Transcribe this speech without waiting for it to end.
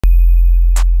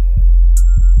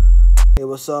Hey,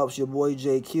 what's up? It's your boy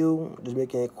JQ. Just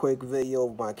making a quick video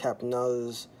of my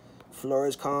Camponotus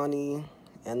Floridanus colony,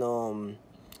 and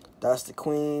that's the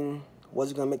queen.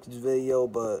 Wasn't gonna make this video,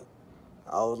 but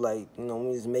I was like, let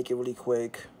me just make it really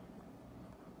quick.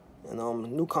 And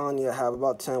new colony, I have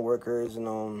about 10 workers,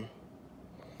 and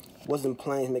wasn't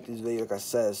planning to make this video like I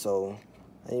said, so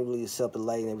I didn't really set up the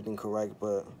light and everything correct,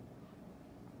 but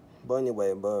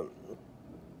anyway,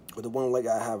 with the one light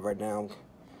I have right now,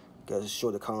 gotta show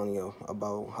the colony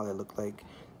about how they look like.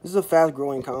 This is a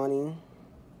fast-growing colony,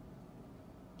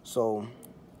 so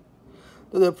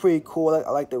they're pretty cool. I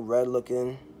like the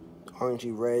red-looking,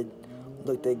 orangey red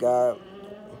look they got.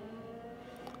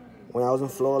 When I was in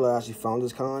Florida, I actually found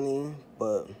this colony,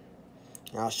 but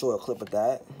I'll show a clip of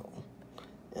that.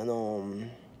 And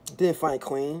didn't find a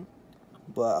queen,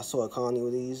 but I saw a colony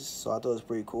with these, so I thought it was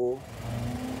pretty cool.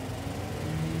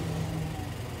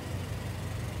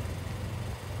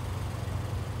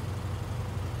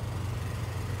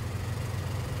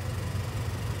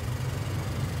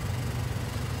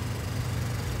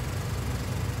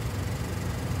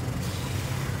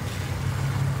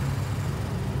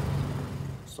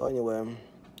 So anyway,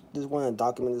 just want to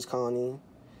document this colony,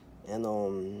 and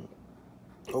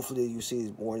hopefully you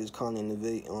see more of this colony in the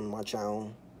video on my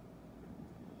channel.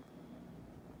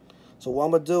 So what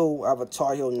I'm gonna do, I have a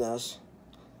tar heel nest,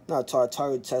 not a tar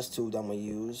heel test tube that I'm gonna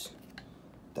use,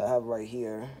 that I have right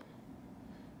here,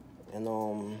 and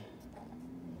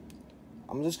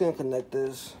I'm just gonna connect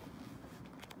this,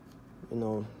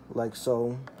 like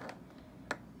so.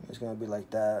 It's gonna be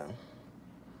like that,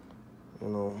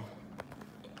 and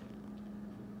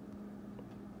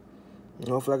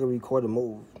hopefully I can record the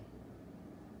move.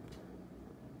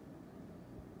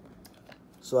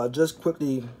 So I just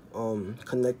quickly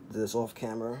connect this off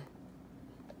camera.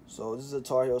 So this is a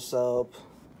tar heel setup,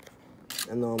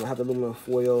 and I have the aluminum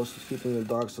foils to keep them in the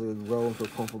dark so they grow and feel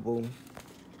comfortable.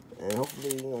 And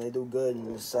hopefully, they do good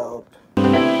in the setup.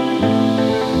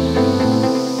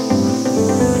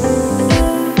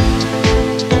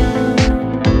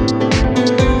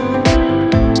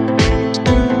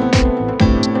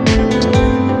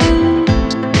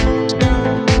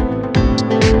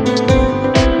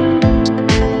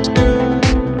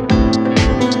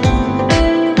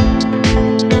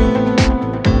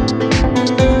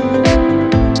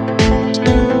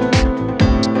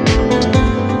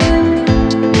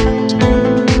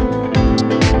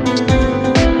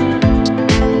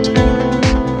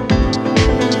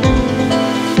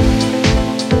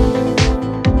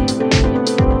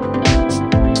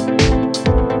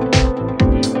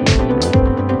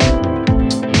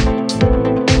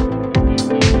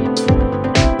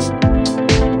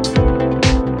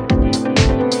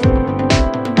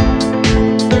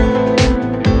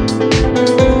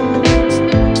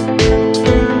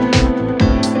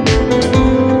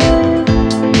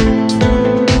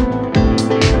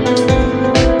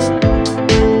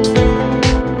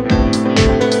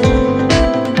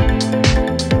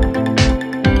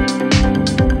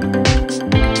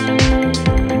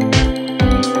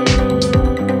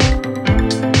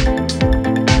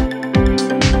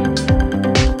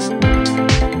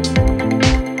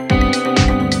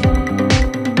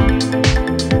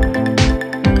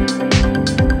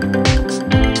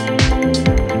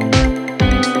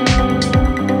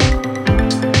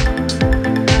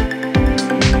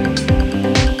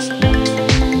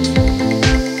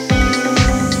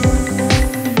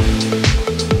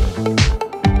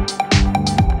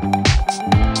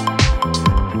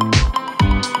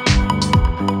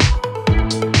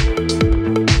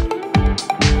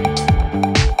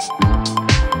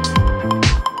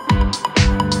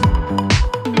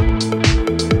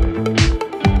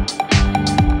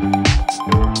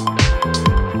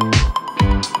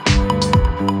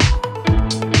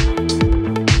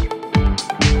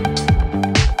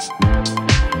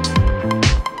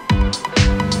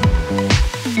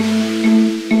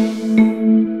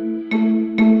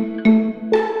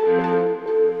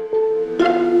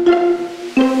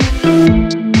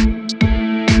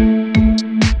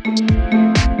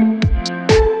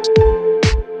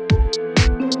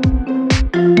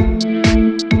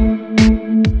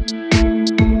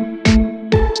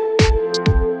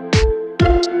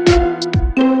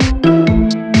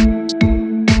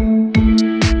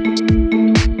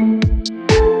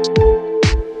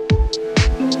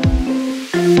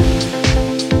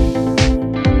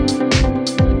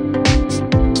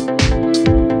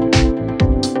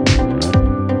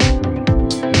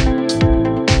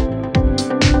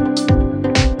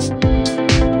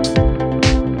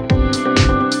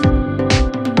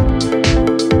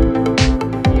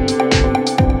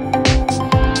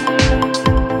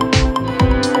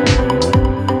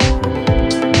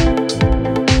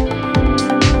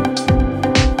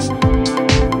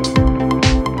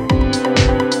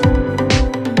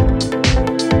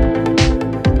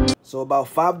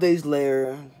 5 days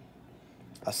later,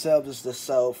 I set up this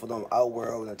cell for them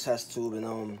outworld in a test tube,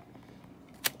 and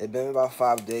it been about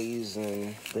 5 days,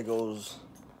 and there goes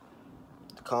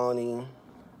the colony.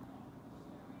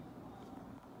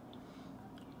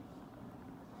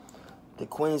 The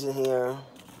queen's in here.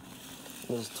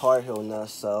 This Tar Heel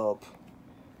nest set up.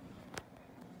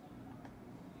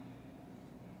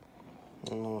 I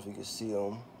don't know if you can see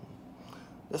them.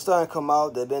 They're starting to come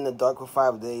out. They've been in the dark for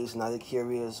 5 days. Now they're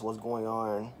curious what's going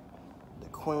on. The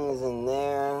queen's in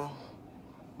there.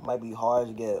 Might be hard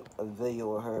to get a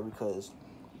video of her because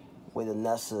where the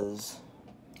nest is.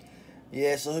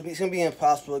 Yeah, so it's gonna be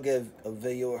impossible to get a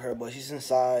video of her, but she's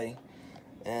inside,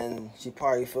 and she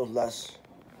probably feels less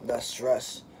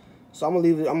stress. So I'm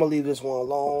gonna leave this one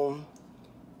alone,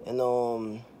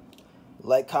 and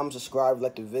like, comment, subscribe,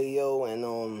 like the video,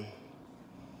 and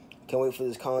can't wait for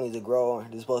this colony to grow.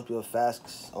 This is supposed to be a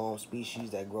fast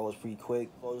species that grows pretty quick,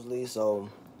 supposedly. So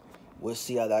we'll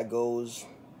see how that goes.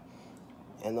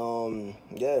 And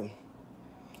yeah,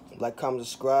 like, comment,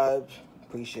 subscribe.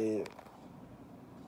 Appreciate it.